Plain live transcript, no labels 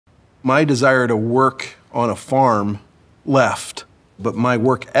My desire to work on a farm left, but my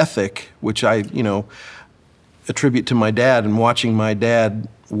work ethic, which I, attribute to my dad and watching my dad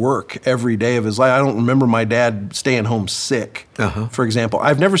work every day of his life. I don't remember my dad staying home sick, for example.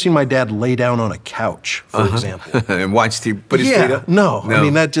 I've never seen my dad lay down on a couch, for example. And put his feet up? No. I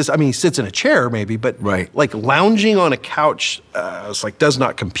mean, he sits in a chair maybe, but like lounging on a couch, it's like does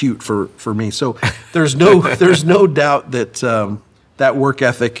not compute for me. So there's no doubt that that work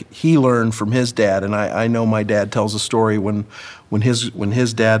ethic he learned from his dad. And I know my dad tells a story when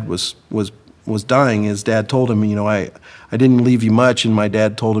his dad was dying. His dad told him, I didn't leave you much, and my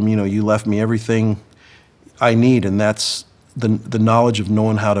dad told him, you left me everything I need, and that's the knowledge of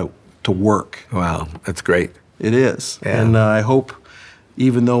knowing how to work. Wow, that's great. It is. Yeah. And I hope,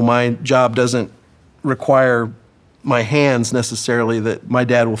 even though my job doesn't require my hands necessarily, that my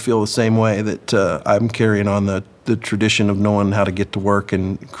dad will feel the same way, that I'm carrying on the tradition of knowing how to get to work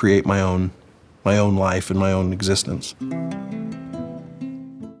and create my own life and my own existence.